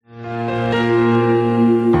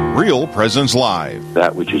Real Presence Live.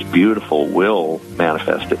 That which is beautiful will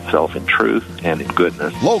manifest itself in truth and in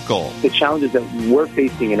goodness. Local. The challenges that we're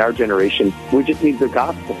facing in our generation, we just need the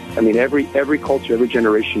gospel. I mean, every culture, every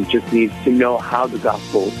generation just needs to know how the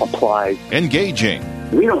gospel applies. Engaging.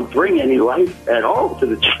 We don't bring any life at all to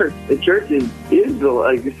the church. The church is the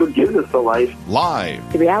life. It gives us the life.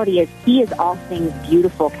 Live. The reality is He is all things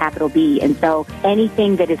beautiful, capital B. And so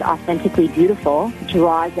anything that is authentically beautiful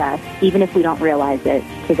draws us, even if we don't realize it,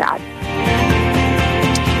 to God.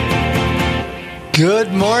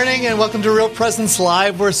 Good morning and welcome to Real Presence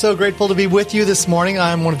Live. We're so grateful to be with you this morning.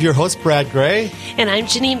 I'm one of your hosts, Brad Gray. And I'm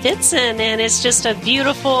Janine Vitson, and it's just a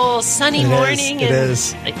beautiful sunny morning. It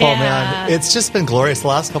is. Yeah. Oh, man. It's just been glorious. The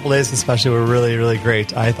last couple of days especially were really, really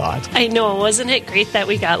great, I thought. I know. Wasn't it great that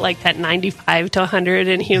we got like that 95 to 100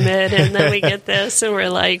 and humid, and then we get this, and we're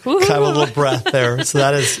like, woo. Kind of a little breath there. So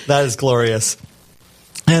that is glorious.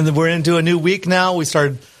 And we're into a new week now. We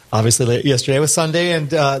started... Obviously, yesterday was Sunday, and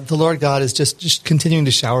the Lord God is just continuing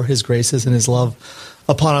to shower His graces and His love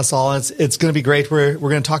upon us all. And it's going to be great. We're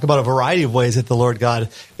going to talk about a variety of ways that the Lord God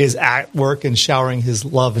is at work and showering His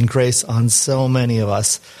love and grace on so many of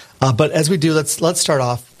us. But as we do, let's start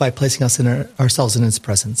off by placing ourselves in His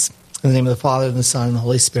presence. In the name of the Father, and the Son, and the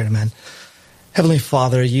Holy Spirit, amen. Heavenly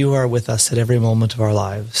Father, You are with us at every moment of our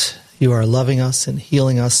lives. You are loving us and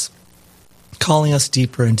healing us, calling us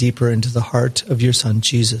deeper and deeper into the heart of Your Son,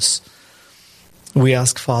 Jesus. We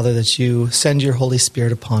ask, Father, that You send Your Holy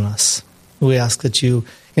Spirit upon us. We ask that You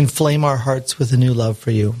inflame our hearts with a new love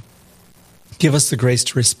for You. Give us the grace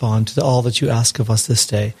to respond to all that You ask of us this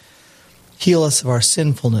day. Heal us of our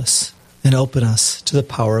sinfulness and open us to the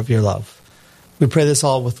power of Your love. We pray this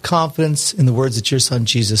all with confidence in the words that Your Son,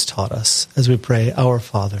 Jesus, taught us as we pray, Our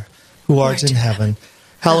Father, who art in heaven,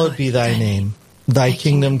 hallowed be Thy name. Thy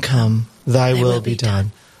kingdom come. Thy will be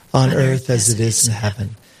done, on earth as it is in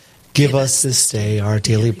heaven. Give us this day our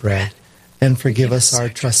daily bread, and forgive us our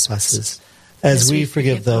trespasses, as we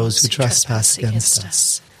forgive those who trespass against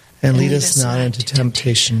us. And lead us not into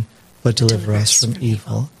temptation, but deliver us from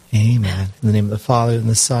evil. Amen. In the name of the Father, and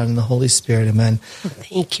the Son, and the Holy Spirit. Amen.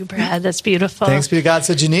 Thank you, Brad. That's beautiful. Thanks be to God.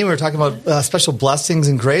 So, Janine, we were talking about special blessings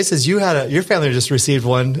and graces. You had your family just received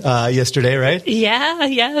one yesterday, right?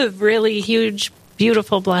 Yeah. Really huge,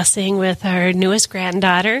 beautiful blessing with our newest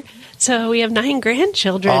granddaughter. So we have 9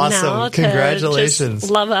 grandchildren now. Congratulations. To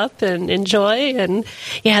just love up and enjoy. And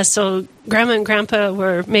yeah, so Grandma and Grandpa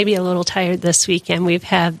were maybe a little tired this weekend. We've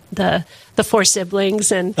had the 4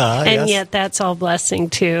 siblings, and yes. Yet that's all blessing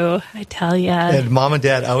too, I tell you. And Mom and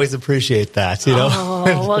Dad always appreciate that, you know.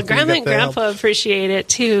 Oh, well, Grandma and Grandpa appreciate it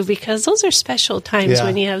too, because those are special times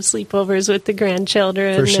when you have sleepovers with the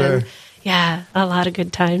grandchildren. For sure. And, yeah, a lot of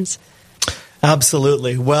good times.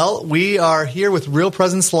 Absolutely. Well, we are here with Real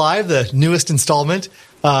Presence Live, the newest installment,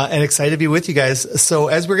 and excited to be with you guys. So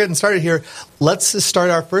as we're getting started here, let's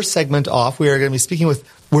start our first segment off. We are going to be speaking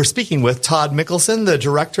with Todd Mickelson, the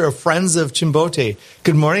director of Friends of Chimbote.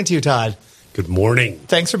 Good morning to you, Todd. Good morning.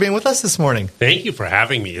 Thanks for being with us this morning. Thank you for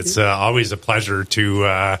having me. It's always a pleasure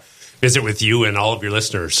to visit with you and all of your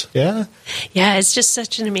listeners. Yeah, it's just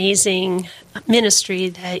such an amazing ministry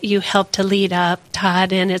that you help to lead up,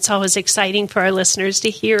 Todd, and it's always exciting for our listeners to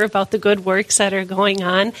hear about the good works that are going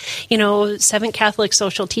on. You know, 7 Catholic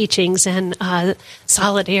social teachings and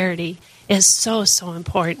solidarity is so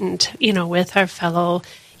important, you know, with our fellow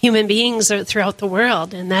human beings throughout the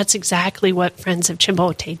world, and that's exactly what Friends of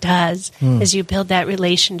Chimbote does, is you build that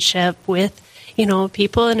relationship with, you know,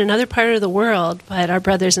 people in another part of the world, but our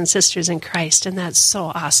brothers and sisters in Christ, and that's so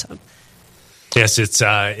awesome. Yes,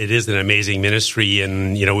 it is an amazing ministry,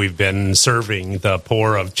 and, you know, we've been serving the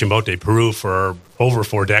poor of Chimbote, Peru for over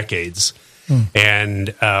 4 decades.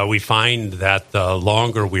 And we find that the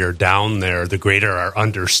longer we are down there, the greater our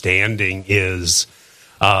understanding is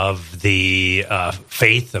of the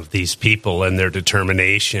faith of these people and their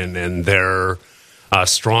determination and their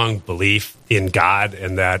strong belief in God,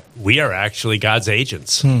 and that we are actually God's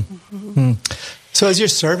agents. So as you're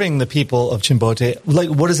serving the people of Chimbote, like,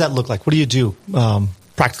 what does that look like? What do you do,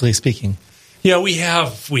 practically speaking? Yeah, we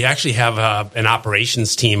actually have an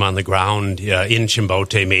operations team on the ground in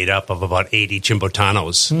Chimbote made up of about 80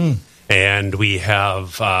 Chimbotanos. And we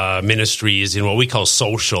have ministries in what we call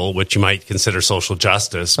social, which you might consider social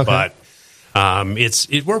justice, but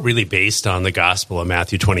we're really based on the gospel of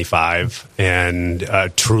Matthew 25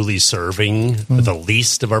 and truly serving the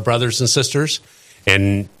least of our brothers and sisters.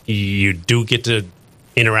 And you do get to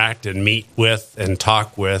interact and meet with and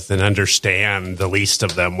talk with and understand the least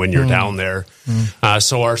of them when you're down there.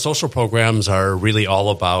 So our social programs are really all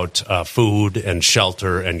about food and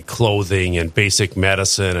shelter and clothing and basic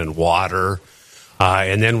medicine and water.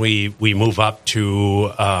 And then we move up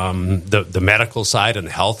to the medical side and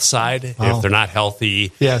the health side. Wow. If they're not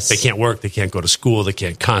healthy, Yes. they can't work, they can't go to school, they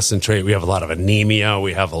can't concentrate. We have a lot of anemia,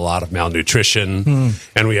 we have a lot of malnutrition,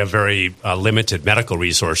 and we have very limited medical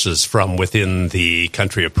resources from within the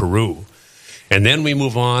country of Peru. And then we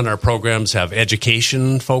move on. Our programs have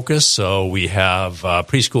education focus. So we have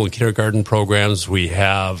preschool and kindergarten programs. We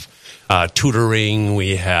have tutoring.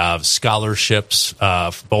 We have scholarships,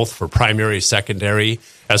 both for primary, secondary,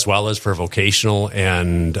 as well as for vocational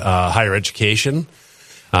and higher education.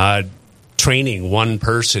 Training one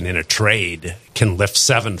person in a trade can lift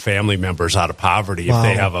 7 family members out of poverty if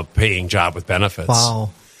they have a paying job with benefits.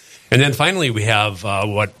 Wow. And then finally, we have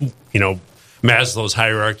what, Maslow's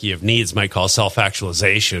hierarchy of needs might call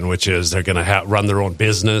self-actualization, which is they're going to run their own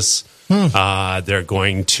business. They're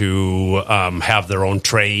going to have their own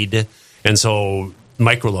trade. And so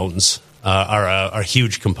microloans are a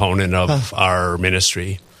huge component of our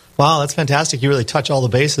ministry. Wow, that's fantastic. You really touch all the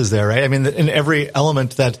bases there, right? I mean, in every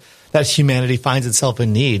element that humanity finds itself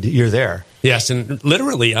in need, you're there. Yes, and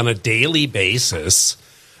literally on a daily basis,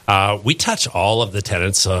 we touch all of the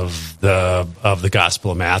tenets of the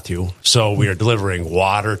Gospel of Matthew. So we are delivering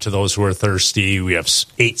water to those who are thirsty. We have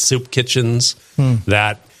 8 soup kitchens and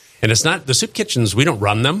it's not the soup kitchens. We don't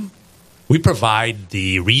run them. We provide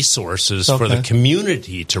the resources for the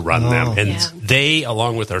community to run them, and they,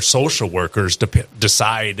 along with our social workers,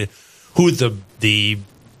 decide who the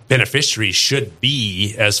beneficiaries should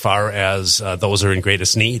be as far as those are in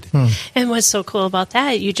greatest need. And what's so cool about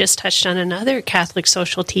that, you just touched on another Catholic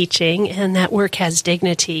social teaching, and that work has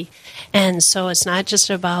dignity. And so it's not just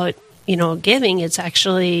about, giving, it's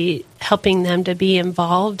actually helping them to be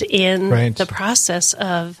involved in the process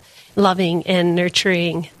of loving and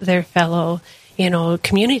nurturing their fellow,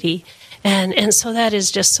 community. And so that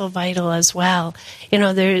is just so vital as well.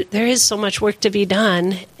 There is so much work to be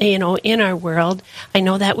done, in our world. I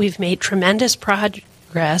know that we've made tremendous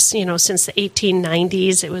progress, since the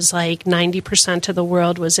 1890s. It was like 90% of the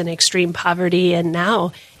world was in extreme poverty, and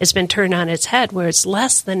now it's been turned on its head where it's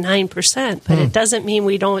less than 9%. But it doesn't mean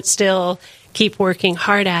we don't still keep working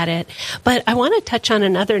hard at it. But I want to touch on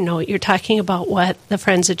another note. You're talking about what the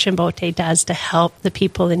Friends of Chimbote does to help the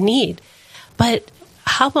people in need. But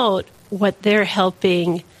how about what they're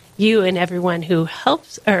helping you and everyone who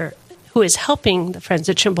helps or who is helping the Friends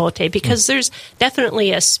of Chimbote? Because there's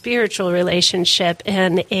definitely a spiritual relationship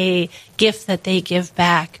and a gift that they give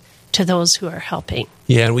back to those who are helping.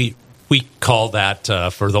 Yeah, and we call that,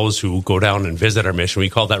 for those who go down and visit our mission, we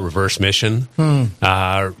call that reverse mission.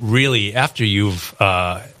 Really, after you've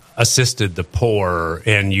assisted the poor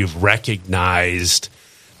and you've recognized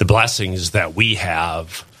the blessings that we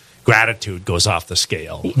have, gratitude goes off the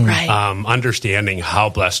scale. Right. Understanding how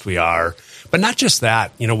blessed we are. But not just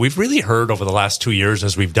that. We've really heard over the last 2 years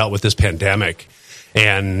as we've dealt with this pandemic,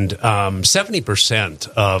 and 70%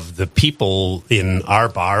 of the people in our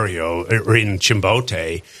barrio, or in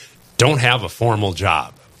Chimbote, don't have a formal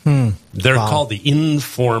job. They're called the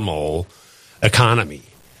informal economy.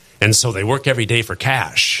 And so they work every day for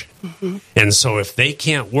cash. And so if they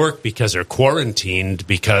can't work because they're quarantined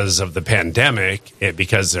because of the pandemic,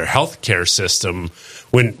 because their healthcare system,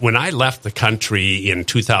 when I left the country in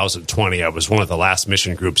 2020, I was one of the last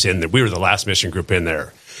mission groups in there. We were the last mission group in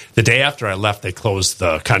there. The day after I left, they closed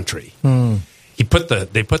the country. They put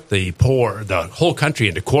the whole country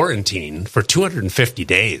into quarantine for 250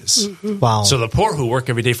 days. Wow. So the poor who work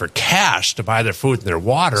every day for cash to buy their food and their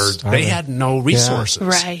water, they had no resources.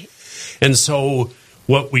 Right. And so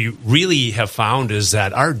what we really have found is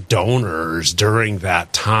that our donors during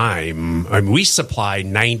that time, we supply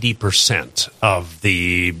 90% of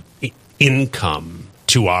the income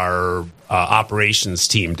to our operations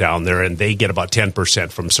team down there, and they get about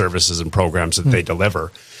 10% from services and programs that they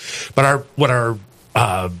deliver. But what our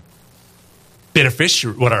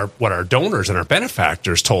donors and our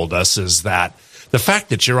benefactors told us is that the fact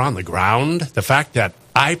that you're on the ground, the fact that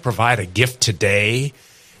I provide a gift today,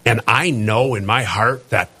 and I know in my heart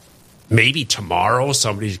that maybe tomorrow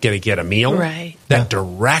somebody's going to get a meal, that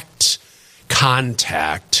direct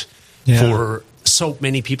contact for so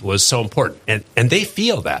many people is so important. And they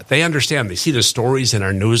feel that. They understand. They see the stories in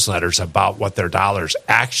our newsletters about what their dollars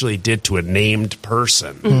actually did to a named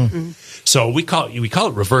person. So we call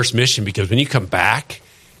it reverse mission, because when you come back,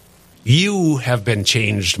 you have been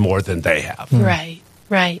changed more than they have.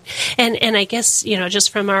 Right. And I guess, just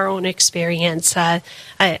from our own experience,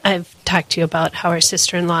 I've talked to you about how our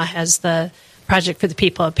sister-in-law has the Project for the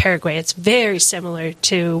People of Paraguay. It's very similar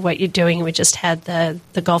to what you're doing. We just had the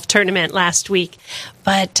golf tournament last week,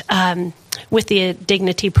 but with the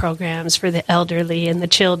dignity programs for the elderly and the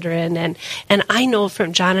children. And I know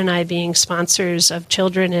from John and I being sponsors of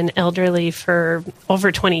children and elderly for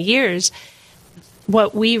over 20 years,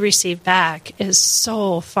 what we receive back is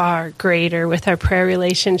so far greater with our prayer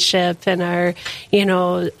relationship and our,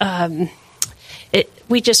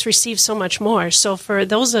 we just receive so much more. So for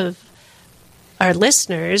those of our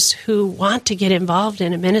listeners who want to get involved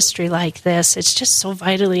in a ministry like this, it's just so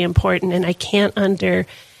vitally important. And I can't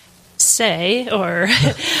say or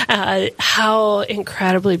how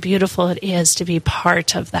incredibly beautiful it is to be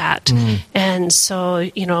part of that. And so,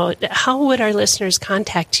 how would our listeners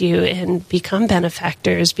contact you and become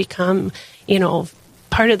benefactors, become,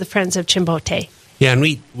 part of the Friends of Chimbote? Yeah, and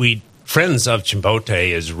we Friends of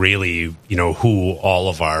Chimbote is really, who all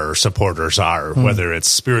of our supporters are, whether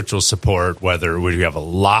it's spiritual support, whether we have a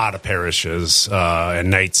lot of parishes and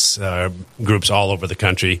nights groups all over the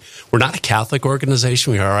country. We're not a Catholic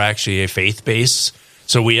organization. We are actually a faith-based.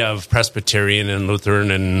 So we have Presbyterian and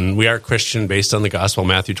Lutheran, and we are Christian based on the Gospel of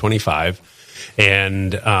Matthew 25.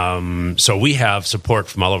 And so we have support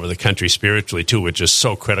from all over the country spiritually, too, which is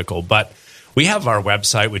so critical. But we have our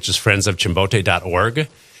website, which is friendsofchimbote.org.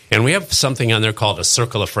 And we have something on there called a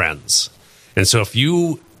Circle of Friends. And so if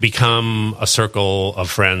you become a Circle of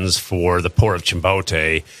Friends for the poor of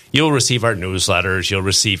Chimbote, you'll receive our newsletters, you'll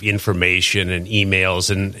receive information and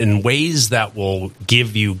emails in ways that will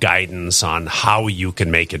give you guidance on how you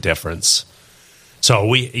can make a difference.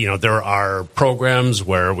 So there are programs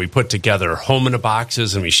where we put together home in a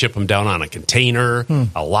boxes and we ship them down on a container.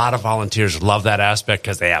 A lot of volunteers love that aspect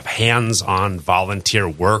because they have hands-on volunteer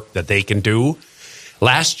work that they can do.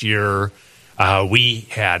 Last year, we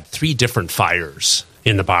had 3 different fires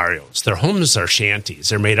in the barrios. Their homes are shanties.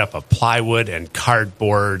 They're made up of plywood and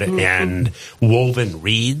cardboard and woven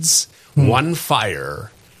reeds. One fire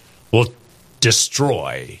will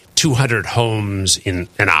destroy 200 homes in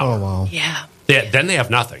an hour. Oh, wow. Yeah. Then they have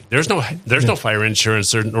nothing. There's no fire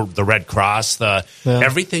insurance. There's no, the Red Cross.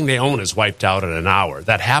 Everything they own is wiped out in an hour.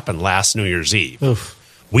 That happened last New Year's Eve. Oof.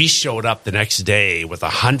 We showed up the next day with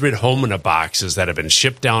 100 Homina boxes that have been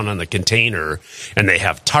shipped down on the container, and they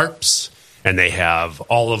have tarps, and they have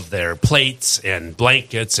all of their plates and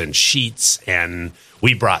blankets and sheets, and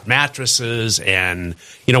we brought mattresses, and,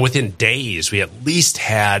 within days, we at least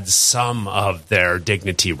had some of their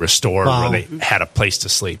dignity restored where they had a place to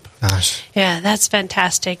sleep. Gosh. Yeah, that's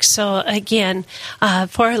fantastic. So again,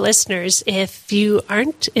 for our listeners, if you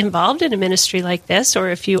aren't involved in a ministry like this, or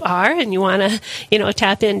if you are and you want to,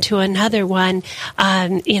 tap into another one,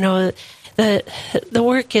 the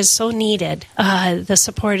work is so needed. The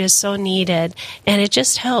support is so needed. And it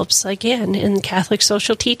just helps, again, in Catholic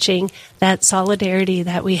social teaching, that solidarity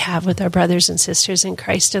that we have with our brothers and sisters in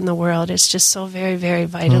Christ in the world is just so very, very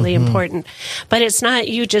vitally important. But it's not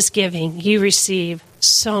you just giving. You receive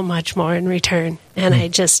so much more in return. And I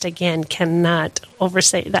just, again, cannot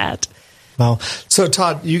overstate that. Wow. So,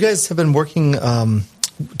 Todd, you guys have been working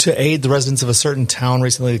to aid the residents of a certain town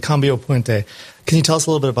recently, Cambio Puente. Can you tell us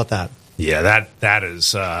a little bit about that? Yeah, that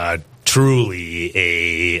is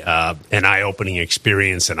truly an eye-opening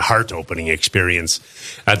experience and a heart-opening experience.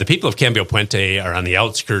 The people of Cambio Puente are on the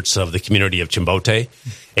outskirts of the community of Chimbote,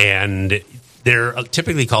 and they're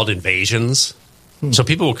typically called invasions. So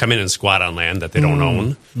people will come in and squat on land that they don't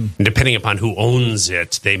own. And depending upon who owns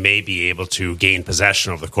it, they may be able to gain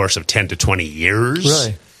possession over the course of 10 to 20 years.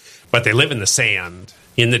 Really? But they live in the sand,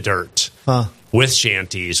 in the dirt. With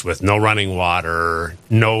shanties, with no running water,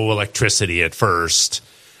 no electricity at first.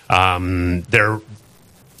 A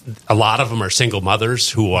lot of them are single mothers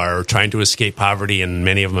who are trying to escape poverty and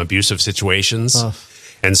many of them abusive situations.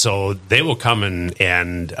 And so they will come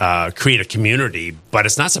and create a community, but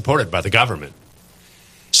it's not supported by the government.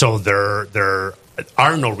 So there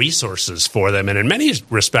are no resources for them, and in many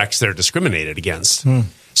respects, they're discriminated against.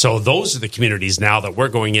 So those are the communities now that we're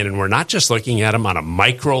going in, and we're not just looking at them on a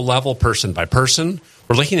micro level, person by person.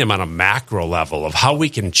 We're looking at them on a macro level of how we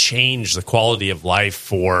can change the quality of life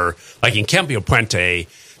for, like in Cambio Puente,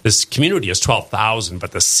 this community is 12,000,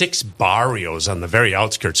 but the 6 barrios on the very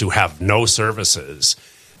outskirts who have no services,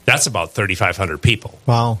 that's about 3,500 people.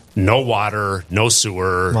 Wow. No water, no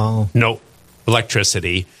sewer, no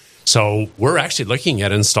electricity. So we're actually looking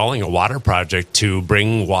at installing a water project to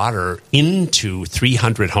bring water into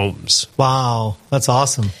 300 homes. Wow, that's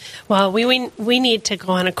awesome. Well, we need to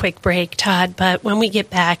go on a quick break, Todd, but when we get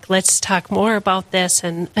back, let's talk more about this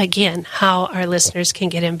and, again, how our listeners can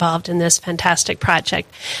get involved in this fantastic project.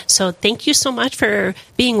 So thank you so much for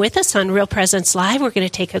being with us on Real Presence Live. We're going to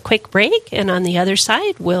take a quick break, and on the other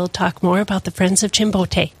side, we'll talk more about the Friends of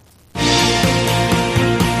Chimbote.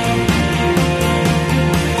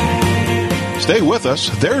 Stay with us.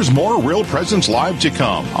 There's more Real Presence Live to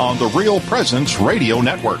come on the Real Presence Radio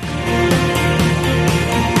Network.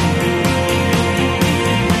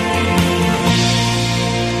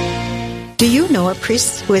 Do you know a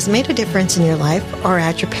priest who has made a difference in your life or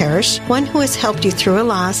at your parish? One who has helped you through a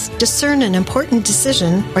loss, discern an important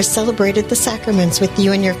decision, or celebrated the sacraments with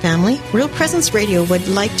you and your family? Real Presence Radio would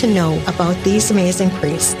like to know about these amazing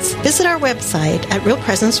priests. Visit our website at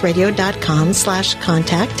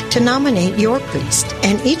realpresenceradio.com/contact to nominate your priest.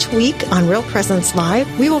 And each week on Real Presence Live,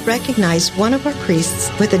 we will recognize one of our priests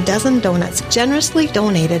with a dozen donuts generously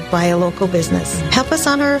donated by a local business. Help us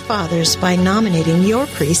honor our fathers by nominating your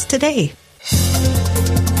priest today.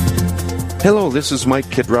 Hello, this is Mike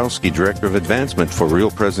Kidrowski, Director of Advancement for Real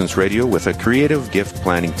Presence Radio with a creative gift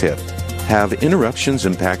planning tip. Have interruptions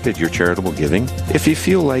impacted your charitable giving? If you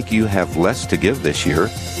feel like you have less to give this year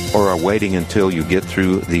or are waiting until you get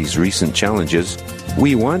through these recent challenges,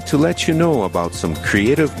 we want to let you know about some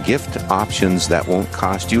creative gift options that won't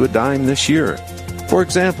cost you a dime this year. For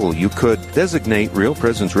example, you could designate Real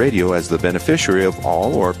Presence Radio as the beneficiary of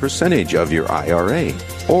all or percentage of your IRA,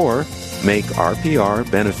 or make RPR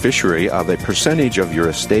beneficiary of a percentage of your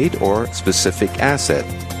estate or specific asset.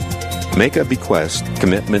 Make a bequest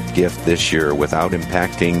commitment gift this year without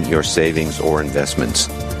impacting your savings or investments.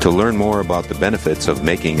 To learn more about the benefits of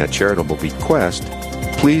making a charitable bequest,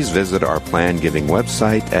 please visit our plan giving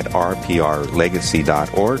website at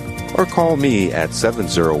rprlegacy.org or call me at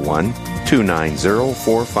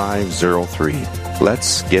 701-290-4503.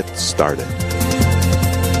 Let's get started.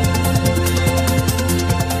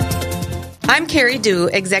 I'm Carrie Dew,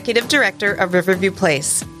 Executive Director of Riverview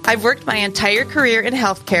Place. I've worked my entire career in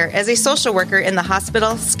healthcare as a social worker in the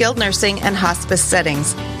hospital, skilled nursing, and hospice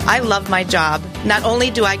settings. I love my job. Not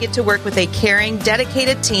only do I get to work with a caring,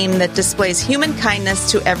 dedicated team that displays human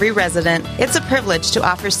kindness to every resident, it's a privilege to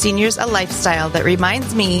offer seniors a lifestyle that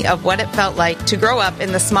reminds me of what it felt like to grow up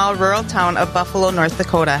in the small rural town of Buffalo, North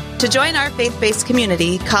Dakota. To join our faith-based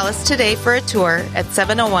community, call us today for a tour at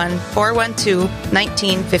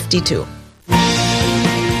 701-412-1952.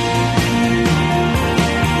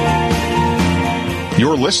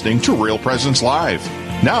 You're listening to Real Presence Live.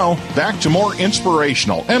 Now, back to more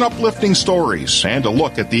inspirational and uplifting stories and a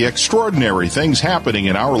look at the extraordinary things happening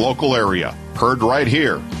in our local area. Heard right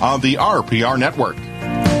here on the RPR Network.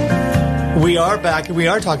 We are back, and we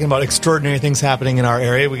are talking about extraordinary things happening in our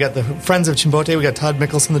area. We got the Friends of Chimbote. We got Todd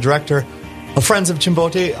Mickelson, the director of Friends of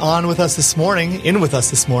Chimbote, in with us this morning.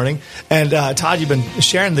 And Todd, you've been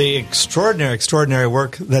sharing the extraordinary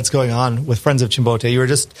work that's going on with Friends of Chimbote. You were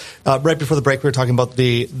just, right before the break, we were talking about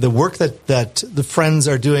the work that the Friends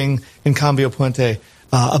are doing in Cambio Puente,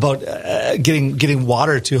 about getting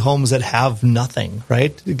water to homes that have nothing,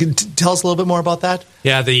 right? Tell us a little bit more about that.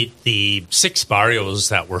 Yeah, the 6 barrios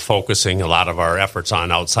that we're focusing a lot of our efforts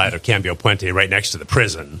on outside of Cambio Puente, right next to the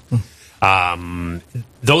prison,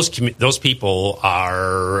 those people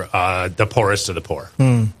are the poorest of the poor.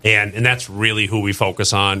 And that's really who we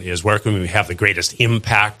focus on, is where can we have the greatest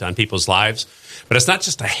impact on people's lives. But it's not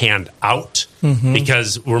just a hand out,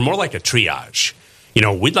 because we're more like a triage. You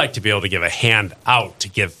know, we'd like to be able to give a hand out to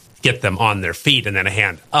get them on their feet, and then a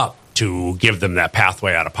hand up to give them that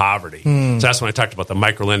pathway out of poverty. So that's when I talked about the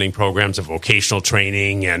microlending programs of vocational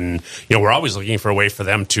training, and we're always looking for a way for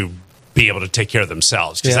them to be able to take care of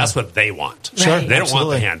themselves, because that's what they want. Sure, they don't want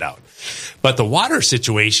the handout. But the water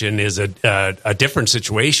situation is a different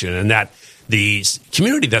situation, in that the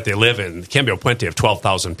community that they live in, Cambio Puente, of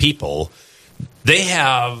 12,000 people, they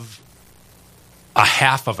have a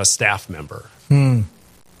half of a staff member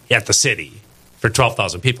at the city for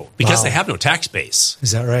 12,000 people, because they have no tax base.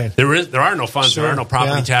 Is that right? There are no funds. There are no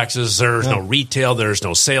property taxes. There's no retail. There's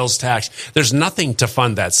no sales tax. There's nothing to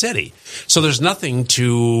fund that city. So there's nothing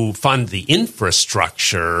to fund the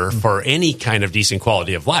infrastructure for any kind of decent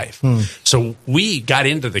quality of life. So we got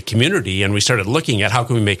into the community and we started looking at how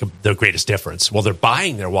can we make the greatest difference. Well, they're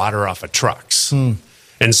buying their water off of trucks. And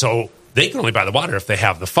so they can only buy the water if they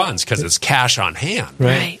have the funds, because it's cash on hand.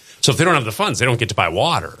 Right. So if they don't have the funds, they don't get to buy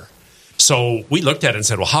water. So we looked at it and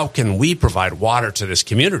said, well, how can we provide water to this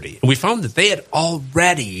community? And we found that they had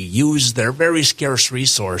already used their very scarce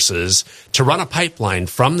resources to run a pipeline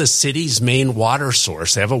from the city's main water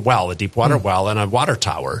source. They have a well, a deep water well, and a water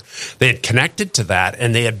tower. They had connected to that,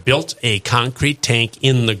 and they had built a concrete tank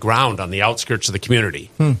in the ground on the outskirts of the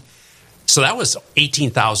community. So that was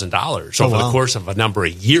 $18,000 over the course of a number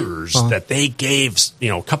of years that they gave,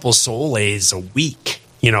 a couple of soles a week,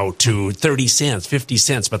 to 30 cents, 50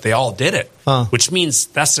 cents, but they all did it, which means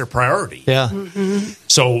that's their priority. Yeah.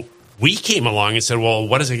 So we came along and said, well,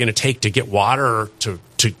 what is it going to take to get water to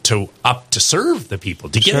serve the people,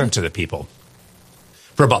 to get them to the people?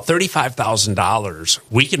 For about $35,000,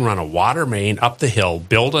 we can run a water main up the hill,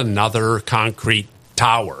 build another concrete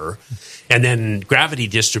tower, and then gravity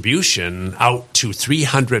distribution out to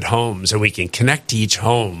 300 homes, and we can connect to each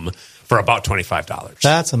home for about $25.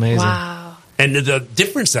 That's amazing. Wow. And the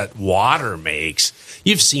difference that water makes,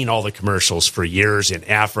 you've seen all the commercials for years in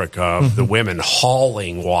Africa of the women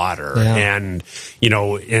hauling water and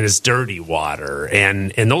it's dirty water.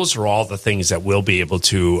 And those are all the things that we'll be able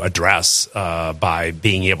to address by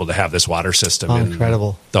being able to have this water system in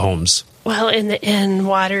the homes. Well, and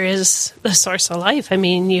water is the source of life. I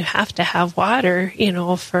mean, you have to have water,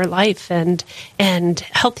 for life and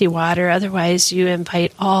healthy water. Otherwise, you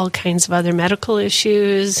invite all kinds of other medical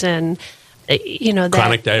issues and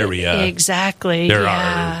chronic diarrhea. Exactly. There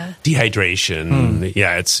are dehydration.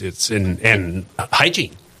 Yeah, it's and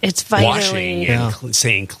hygiene. It's vitally washing and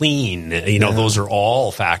staying clean. Those are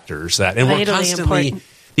all factors that, and we're constantly. Important.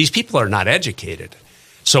 These people are not educated,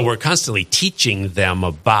 so we're constantly teaching them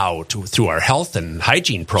about through our health and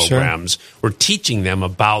hygiene programs. We're teaching them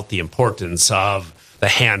about the importance of the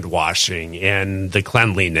hand washing and the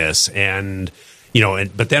cleanliness and.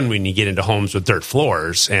 But then when you get into homes with dirt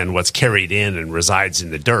floors and what's carried in and resides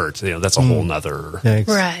in the dirt, that's a whole nother topic.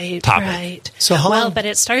 Right. So but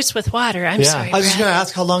it starts with water. I'm sorry. I was just going to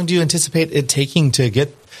ask, how long do you anticipate it taking to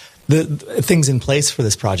get the things in place for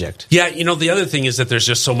this project? Yeah, the other thing is that there's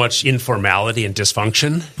just so much informality and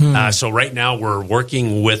dysfunction. So right now we're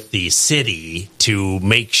working with the city to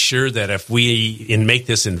make sure that if we make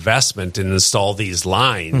this investment and install these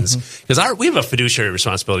lines, because we have a fiduciary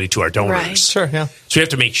responsibility to our donors. Right. Sure, yeah. So we have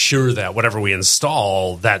to make sure that whatever we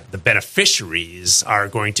install, that the beneficiaries are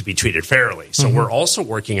going to be treated fairly. So we're also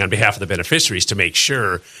working on behalf of the beneficiaries to make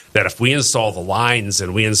sure that if we install the lines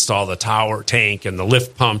and we install the tower tank and the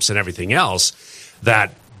lift pumps and everything else,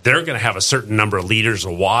 that they're going to have a certain number of liters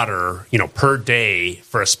of water, per day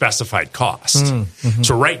for a specified cost.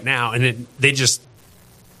 So right now, and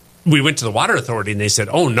we went to the water authority and they said,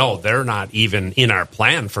 oh no, they're not even in our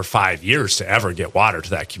plan for 5 years to ever get water to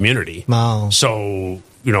that community. Wow. So,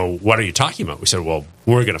 what are you talking about? We said, well,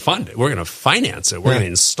 we're going to fund it. We're going to finance it. We're going to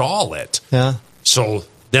install it. Yeah. So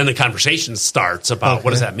then the conversation starts about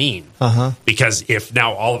what does that mean? Because if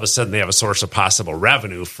now all of a sudden they have a source of possible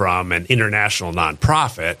revenue from an international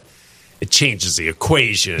nonprofit, it changes the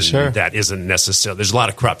equation. That isn't necessarily. There's a lot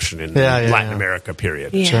of corruption in Latin America,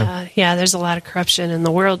 period. Yeah, there's a lot of corruption in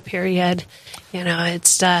the world, period.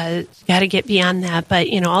 It's got to get beyond that. But,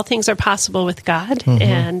 all things are possible with God.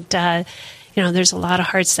 And, there's a lot of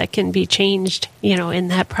hearts that can be changed, in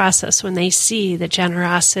that process when they see the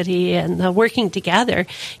generosity and the working together.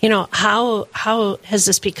 How has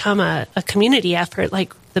this become a community effort?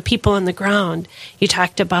 Like the people on the ground, you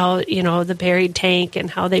talked about, the buried tank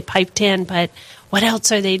and how they piped in, but what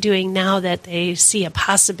else are they doing now that they see a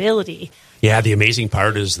possibility? Yeah, the amazing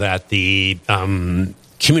part is that when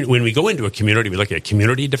we go into a community, we look at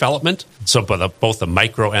community development, so both the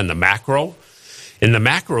micro and the macro. In the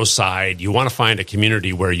macro side, you want to find a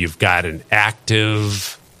community where you've got an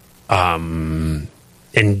active,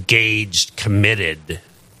 engaged, committed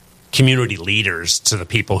community leaders to the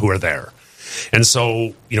people who are there. And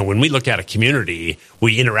so, when we look at a community,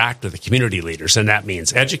 we interact with the community leaders, and that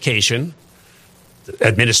means education,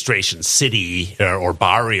 administration, city or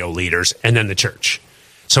barrio leaders, and then the church.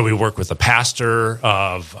 So we work with the pastor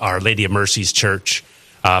of Our Lady of Mercy's church,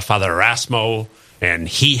 Father Erasmo, and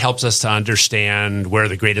he helps us to understand where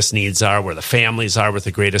the greatest needs are, where the families are with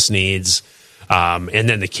the greatest needs. And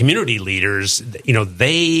then the community leaders,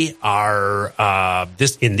 they are,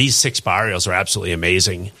 in these 6 barrios are absolutely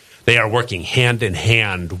amazing. They are working hand in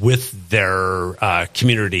hand with their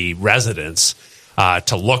community residents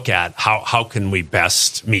to look at how can we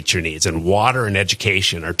best meet your needs. And water and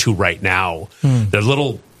education are 2 right now. The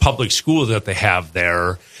little public school that they have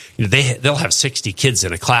there, they'll have 60 kids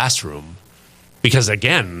in a classroom. Because,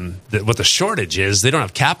 again, what the shortage is, they don't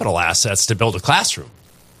have capital assets to build a classroom.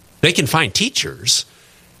 They can find teachers,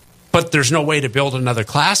 But there's no way to build another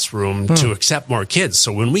classroom to accept more kids.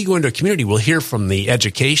 So when we go into a community, we'll hear from the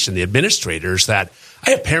education, the administrators, that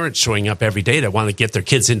I have parents showing up every day that want to get their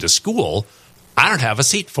kids into school. I don't have a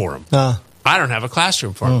seat for them. I don't have a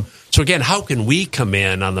classroom for them. So again, how can we come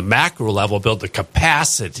in on the macro level, build the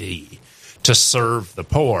capacity to serve the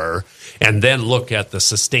poor, and then look at the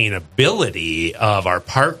sustainability of our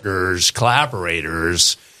partners,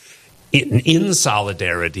 collaborators, in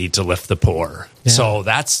solidarity to lift the poor. Yeah. So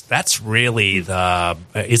that's really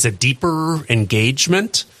is a deeper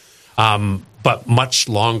engagement, but much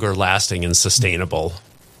longer lasting and sustainable.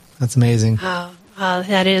 That's amazing. Oh,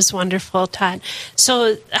 that is wonderful, Todd.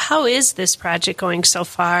 So how is this project going so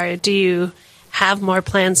far? Do you have more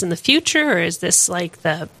plans in the future, or is this like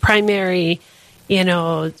the primary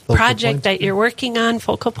project that you're working on,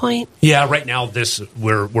 focal point? Yeah, right now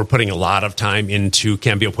we're putting a lot of time into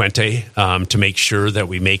Cambio Puente to make sure that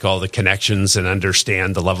we make all the connections and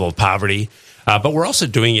understand the level of poverty. But we're also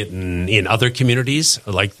doing it in other communities,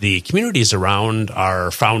 like the communities around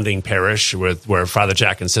our founding parish, where Father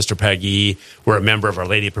Jack and Sister Peggy were a member of Our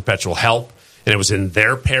Lady of Perpetual Help. And it was in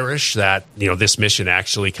their parish that, this mission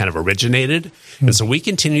actually kind of originated. And so we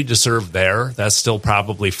continue to serve there. That's still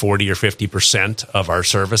probably 40 or 50% of our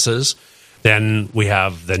services. Then we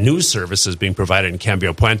have the new services being provided in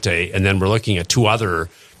Cambio Puente. And then we're looking at 2 other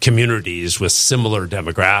communities with similar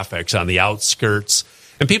demographics on the outskirts.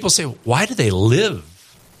 And people say, why do they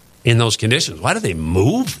live in those conditions? Why do they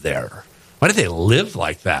move there? Why do they live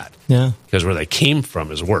like that? Yeah. Because where they came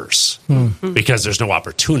from is worse. Because there's no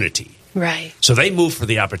opportunity. Right. So they move for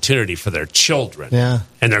the opportunity for their children. Yeah.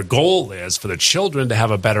 And their goal is for the children to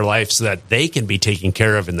have a better life so that they can be taken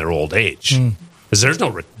care of in their old age. Because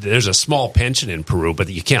there's a small pension in Peru, but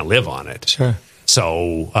you can't live on it. Sure.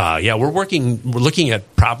 So, we're looking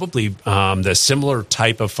at probably the similar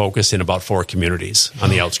type of focus in about 4 communities on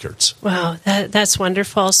the outskirts. Wow, that's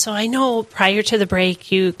wonderful. So I know prior to the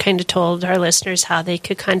break, you kind of told our listeners how they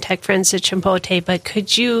could contact Friends of Chimbote, but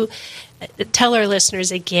could you tell our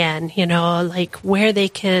listeners again, like where they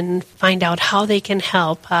can find out how they can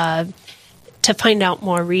help to find out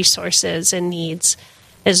more resources and needs?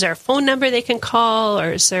 Is there a phone number they can call,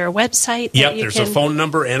 or is there a website? Yep, there's a phone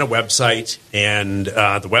number and a website, and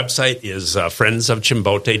the website is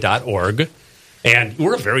friendsofchimbote.org. And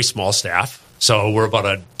we're a very small staff, so we're about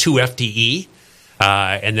a 2 FTE,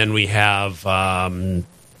 and then we have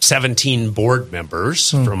 17 board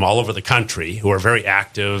members from all over the country who are very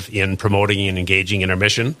active in promoting and engaging in our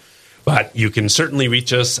mission. But you can certainly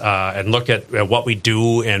reach us and look at what we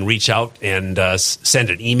do and reach out and send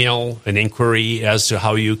an email, an inquiry as to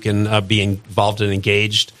how you can be involved and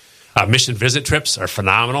engaged. Mission visit trips are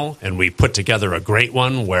phenomenal, and we put together a great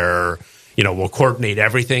one where we'll coordinate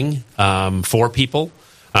everything for people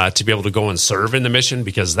to be able to go and serve in the mission,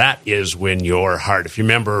 because that is when your heart, if you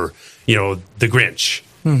remember, the Grinch,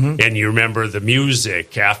 and you remember the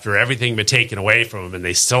music after everything been taken away from them, and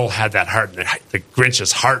they still had that heart, and the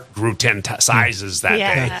Grinch's heart grew 10 sizes that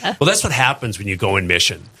day. Well, that's what happens when you go in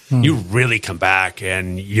mission. You really come back,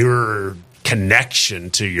 and your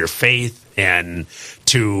connection to your faith and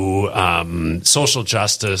to social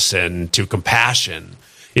justice and to compassion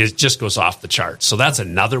it just goes off the charts. So that's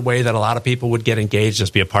another way that a lot of people would get engaged,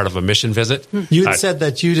 just be a part of a mission visit. You had said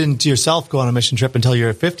that you didn't yourself go on a mission trip until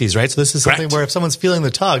your 50s, right? So this is something where if someone's feeling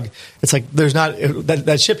the tug, it's like there's not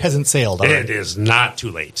that ship hasn't sailed. It is not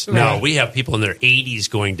too late. Right. No, we have people in their 80s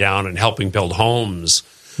going down and helping build homes.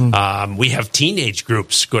 We have teenage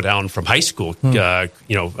groups go down from high school,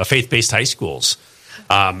 faith-based high schools.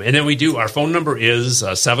 And then we do, our phone number is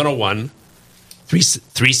 701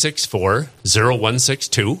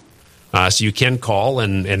 364-0162. So you can call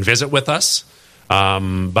and visit with us.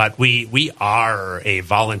 But we are a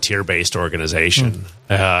volunteer-based organization,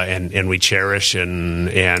 and we cherish and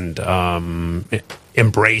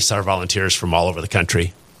embrace our volunteers from all over the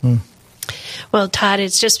country. Well, Todd,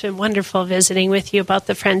 it's just been wonderful visiting with you about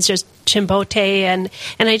the Friends of Chimbote, and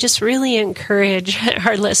I just really encourage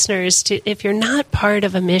our listeners to, if you're not part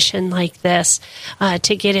of a mission like this,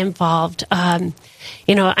 to get involved. I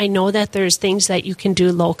know that there's things that you can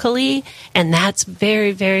do locally, and that's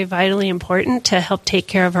very, very vitally important to help take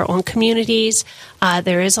care of our own communities.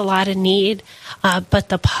 There is a lot of need, but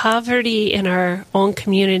the poverty in our own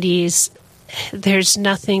communities, there's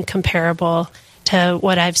nothing comparable to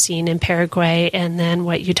what I've seen in Paraguay and then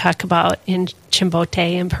what you talk about in Chimbote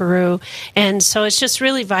in Peru. And so it's just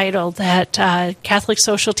really vital that Catholic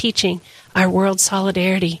social teaching, our world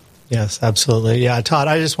solidarity. Yes, absolutely. Yeah, Todd,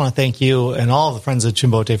 I just want to thank you and all of the Friends of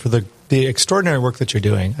Chimbote for the extraordinary work that you're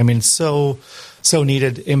doing. I mean, so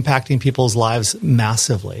needed, impacting people's lives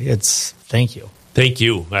massively. Thank you. Thank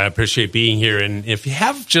you. I appreciate being here. And if you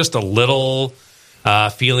have just a little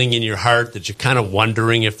feeling in your heart that you're kind of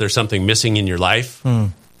wondering if there's something missing in your life,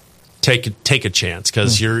 take a chance,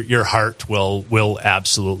 because your heart will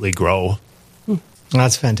absolutely grow.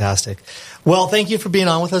 That's fantastic. Well, thank you for being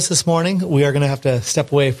on with us this morning. We are going to have to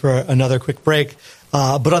step away for another quick break.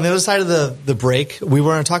 But on the other side of the break, we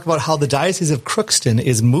were going to talk about how the Diocese of Crookston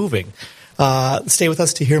is moving. Stay with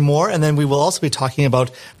us to hear more, and then we will also be talking about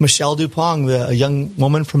Michelle Dupong, a young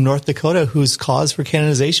woman from North Dakota whose cause for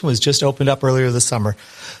canonization was just opened up earlier this summer.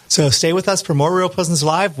 So stay with us for more Real Presence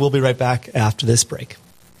Live. We'll be right back after this break.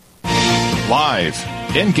 Live,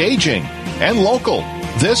 engaging, and local.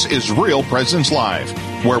 This is Real Presence Live,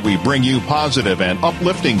 where we bring you positive and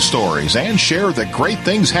uplifting stories and share the great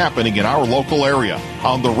things happening in our local area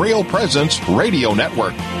on the Real Presence Radio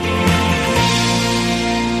Network.